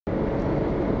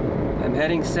I'm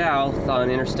heading south on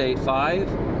Interstate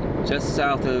 5, just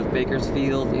south of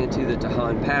Bakersfield into the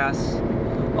Tahan Pass,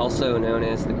 also known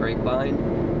as the Grapevine.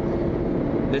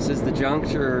 This is the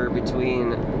juncture between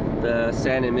the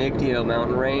San Andreas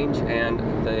mountain range and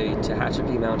the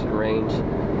Tehachapi mountain range,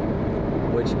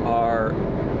 which are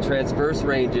transverse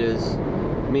ranges,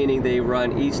 meaning they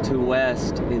run east to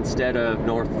west instead of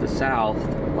north to south,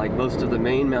 like most of the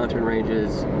main mountain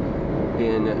ranges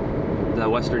in the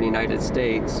western United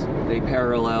States. They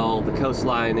parallel the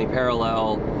coastline, they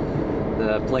parallel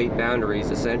the plate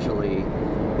boundaries essentially.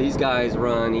 These guys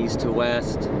run east to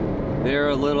west. They're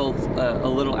a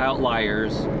little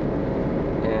outliers,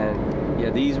 and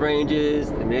yeah, these ranges,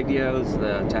 the Migdios,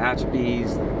 the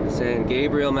Tehachapis, the San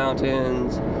Gabriel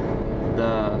Mountains,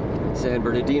 the San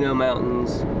Bernardino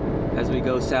Mountains, as we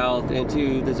go south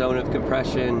into the zone of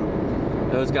compression,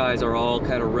 those guys are all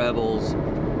kind of rebels.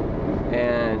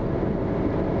 And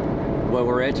what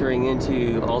we're entering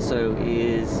into also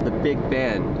is the Big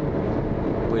Bend,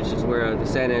 which is where the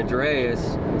San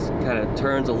Andreas kind of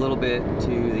turns a little bit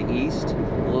to the east,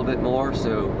 a little bit more,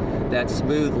 so that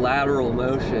smooth lateral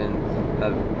motion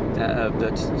of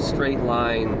the straight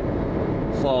line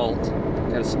fault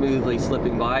kind of smoothly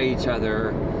slipping by each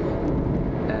other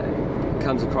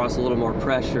comes across a little more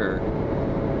pressure.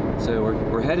 So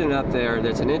we're heading up there.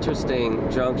 That's an interesting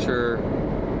juncture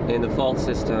in the fault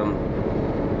system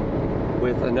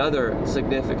with another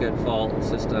significant fault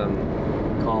system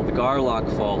called the Garlock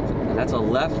Fault, and that's a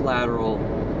left lateral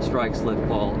strike slip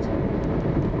fault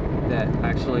that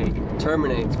actually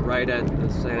terminates right at the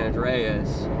San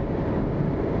Andreas.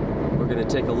 We're going to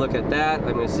take a look at that.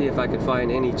 I'm going to see if I can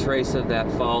find any trace of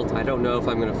that fault. I don't know if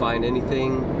I'm going to find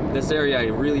anything. This area I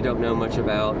really don't know much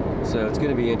about, so it's going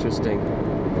to be interesting.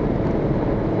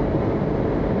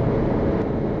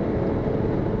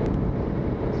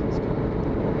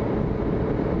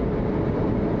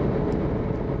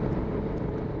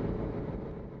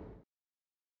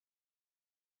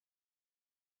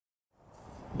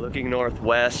 Looking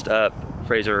northwest up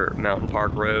Fraser Mountain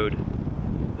Park Road,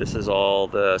 this is all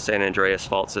the San Andreas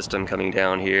fault system coming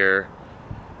down here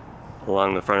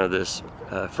along the front of this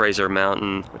Fraser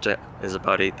Mountain, which is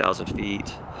about 8,000 feet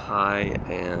high,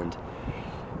 and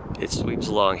it sweeps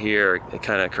along here. It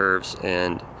kind of curves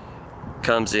and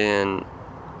comes in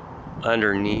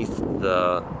underneath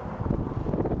the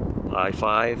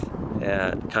I-5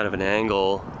 at kind of an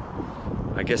angle.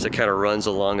 I guess it kind of runs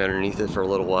along underneath it for a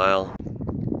little while.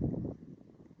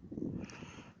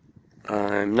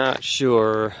 I'm not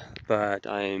sure, but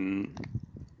I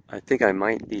think I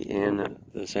might be in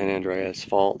the San Andreas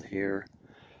fault here,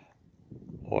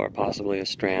 or possibly a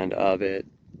strand of it.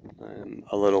 I'm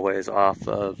a little ways off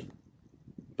of,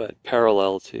 but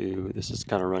parallel to, this is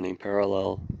kind of running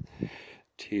parallel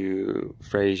to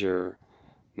Fraser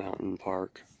Mountain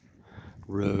Park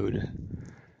Road.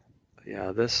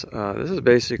 Yeah, this is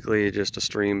basically just a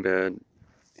stream bed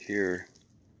here.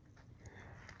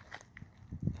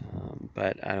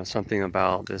 But I know something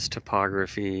about this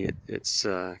topography, it's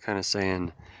kind of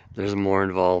saying there's more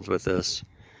involved with this.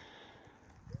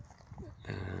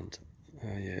 And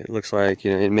yeah, it looks like,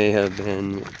 you know, it may have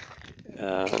been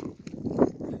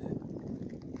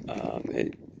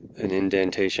an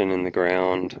indentation in the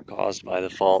ground caused by the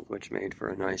fault, which made for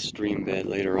a nice stream bed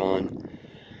later on.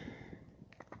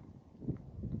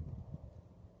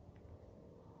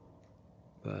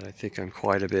 But I think I'm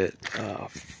quite a bit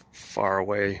far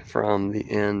away from the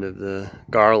end of the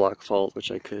Garlock Fault, which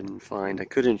I couldn't find. I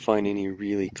couldn't find any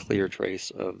really clear trace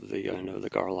of the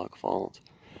Garlock Fault.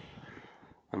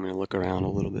 I'm going to look around a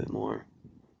little bit more.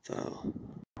 So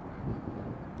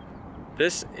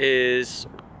this is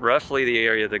roughly the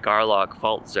area of the Garlock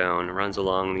Fault zone. It runs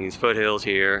along these foothills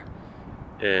here,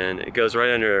 and it goes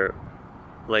right under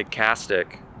Lake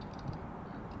Castaic,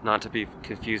 not to be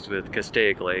confused with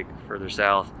Castaic Lake further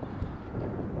south.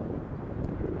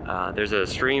 There's a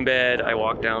stream bed. I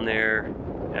walked down there.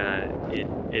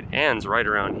 It ends right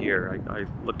around here. I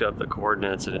looked up the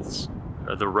coordinates, and it's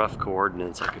the rough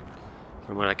coordinates.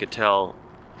 From what I could tell,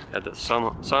 at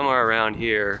somewhere around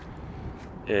here,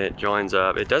 it joins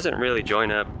up. It doesn't really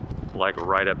join up like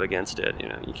right up against it. You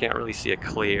know, you can't really see a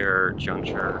clear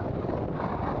juncture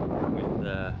with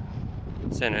the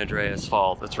San Andreas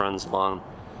Fault that runs along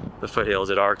the foothills.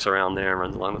 It arcs around there and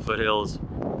runs along the foothills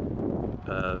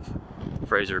of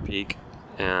Fraser Peak,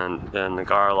 and then the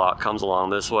Garlock comes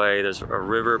along this way. There's a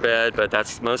riverbed, but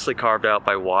that's mostly carved out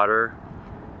by water,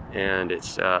 and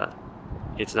it's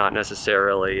not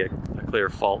necessarily a clear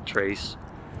fault trace.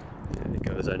 It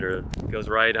goes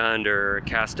right under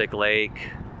Castaic Lake,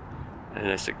 and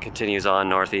as it continues on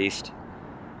northeast.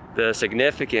 The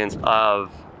significance of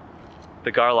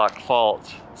the Garlock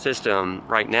Fault system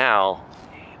right now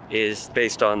is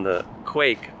based on the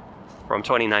quake from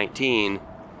 2019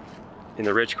 in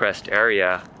the Ridgecrest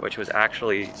area, which was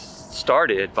actually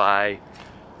started by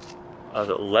a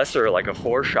lesser, like a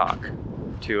foreshock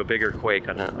to a bigger quake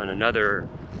on another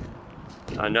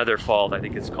fault. I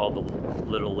think it's called the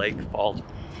Little Lake Fault.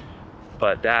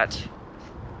 But that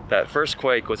first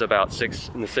quake was about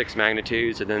in the 6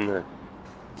 magnitudes, and then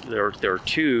there were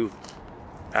 2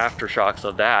 aftershocks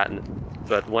of that,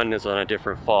 but one is on a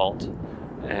different fault,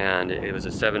 and it was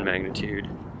a 7 magnitude.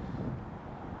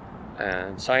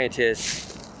 And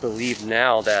scientists believe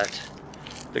now that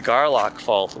the Garlock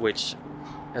Fault, which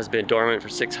has been dormant for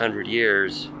 600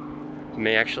 years,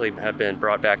 may actually have been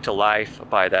brought back to life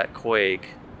by that quake,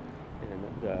 and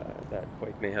that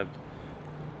quake may have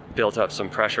built up some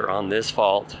pressure on this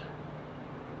fault.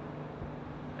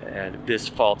 And this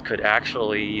fault could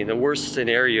actually, in the worst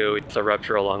scenario, a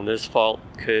rupture along this fault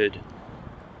could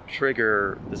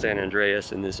trigger the San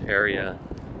Andreas in this area.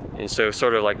 And so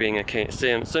sort of like being a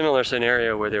similar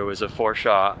scenario where there was a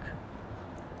foreshock,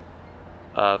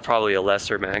 probably a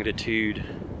lesser magnitude.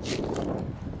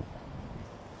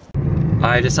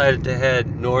 I decided to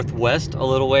head northwest a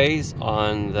little ways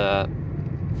on the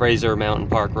Fraser Mountain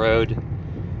Park Road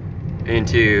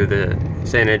into the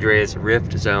San Andreas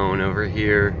Rift Zone over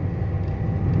here.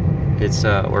 It's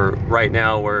right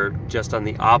now we're just on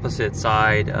the opposite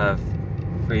side of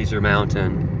Fraser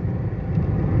Mountain,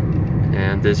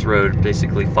 and this road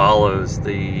basically follows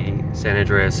the San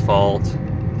Andreas Fault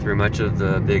through much of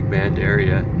the Big Bend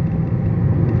area.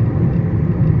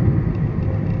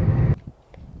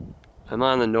 I'm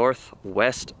on the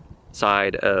northwest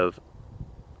side of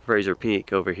Fraser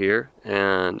Peak over here,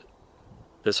 and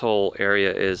this whole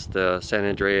area is the San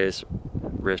Andreas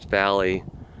Rift Valley.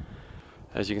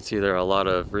 As you can see, there are a lot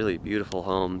of really beautiful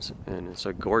homes, and it's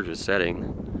a gorgeous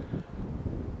setting.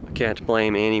 I can't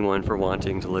blame anyone for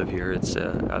wanting to live here. It's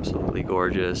absolutely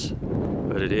gorgeous,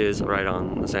 but it is right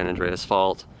on the San Andreas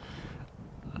Fault.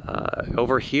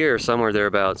 Over here, somewhere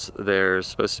thereabouts, there's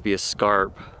supposed to be a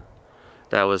scarp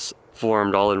that was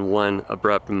formed all in one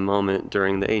abrupt moment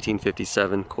during the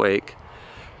 1857 quake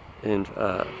in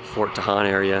Fort Tejon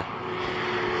area.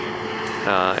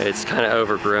 It's kind of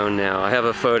overgrown now. I have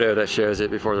a photo that shows it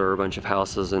before there were a bunch of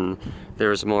houses and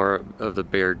there's more of the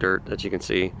bare dirt that you can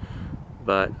see.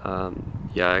 But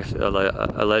yeah,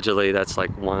 allegedly that's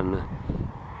like one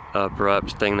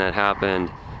abrupt thing that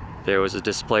happened. There was a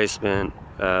displacement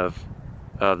of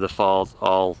the fault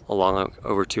all along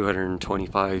over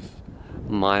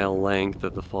 225-mile length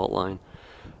of the fault line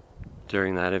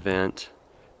during that event.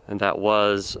 And that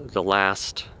was the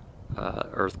last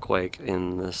earthquake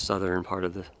in the southern part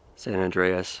of the San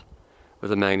Andreas,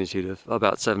 with a magnitude of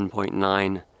about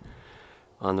 7.9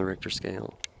 on the Richter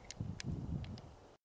scale.